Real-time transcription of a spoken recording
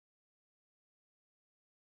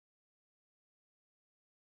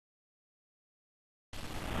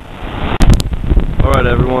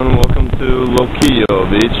Alright everyone, welcome to Luquillo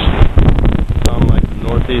Beach. It's on like the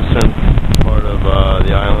northeastern part of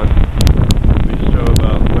the island. We just drove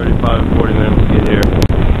about 35-40 minutes to get here.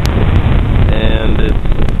 And it's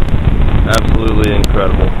absolutely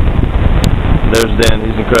incredible. There's Dan,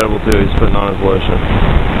 he's incredible too, he's putting on his lotion.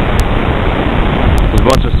 There's a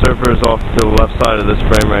bunch of surfers off to the left side of this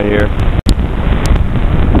frame right here.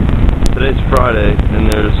 Today's Friday, and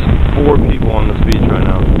there's 4 people on this beach right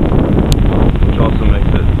now, which also makes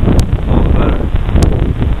it all the better.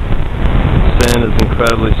 The sand is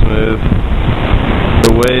incredibly smooth.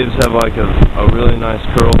 The waves have like a really nice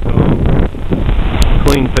curl to them.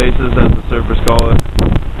 Clean faces, as the surfers call it.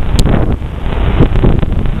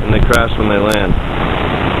 And they crash when they land.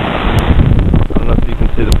 I don't know if you can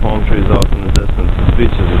see the palm trees off in the distance. This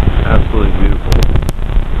beach is absolutely beautiful.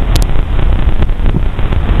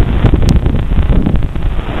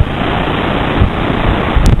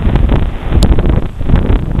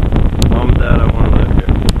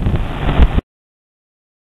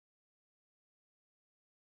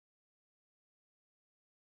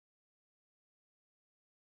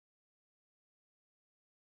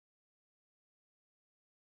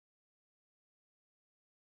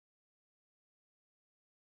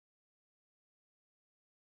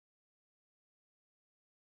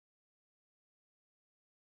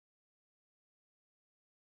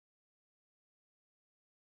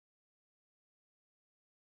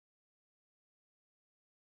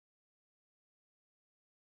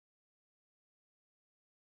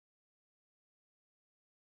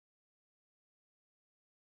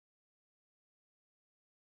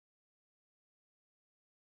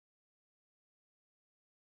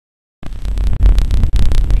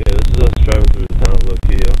 Okay, this is us driving through the town of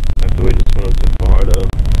Luquillo after we just went up to Fajardo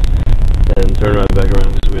and turned right back around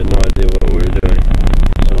because we had no idea what we were doing.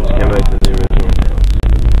 So we just came back to the original.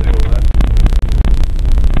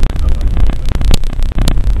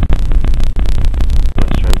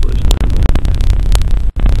 Nice translation there, but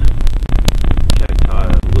cacti,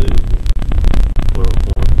 I believe, plural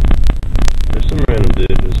form. There's some random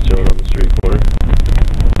dude just chilling on the street corner.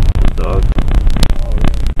 His dog.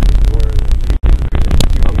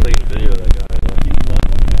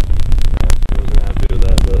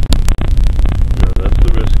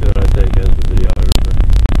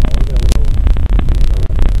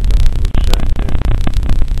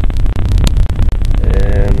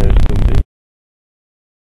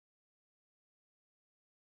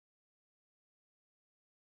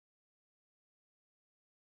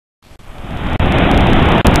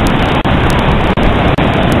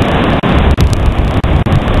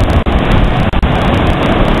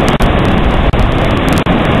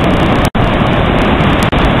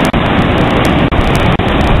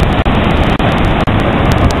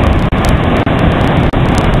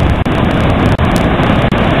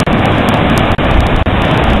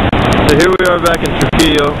 So here we are back in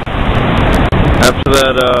Luquillo after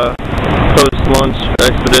that post-lunch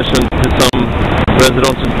expedition to some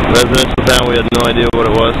residential town. We had no idea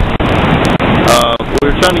what it was.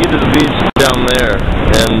 We were trying to get to the beach down there,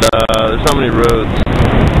 and there's not many roads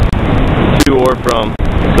to or from,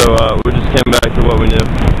 so we just came back to what we knew.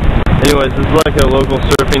 Anyways, this is like a local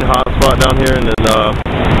surfing hotspot down here, and then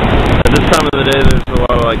at this time of the day there's a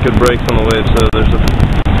lot of like good breaks on the waves, so there's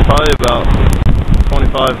probably about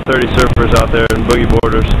 25-30 surfers out there and boogie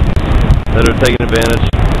boarders that are taking advantage.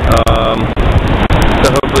 So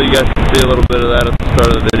hopefully you guys can see a little bit of that at the start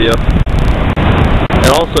of the video.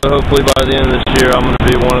 And also hopefully by the end of this year I'm going to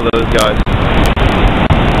be one of those guys.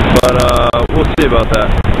 But we'll see about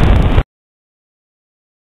that.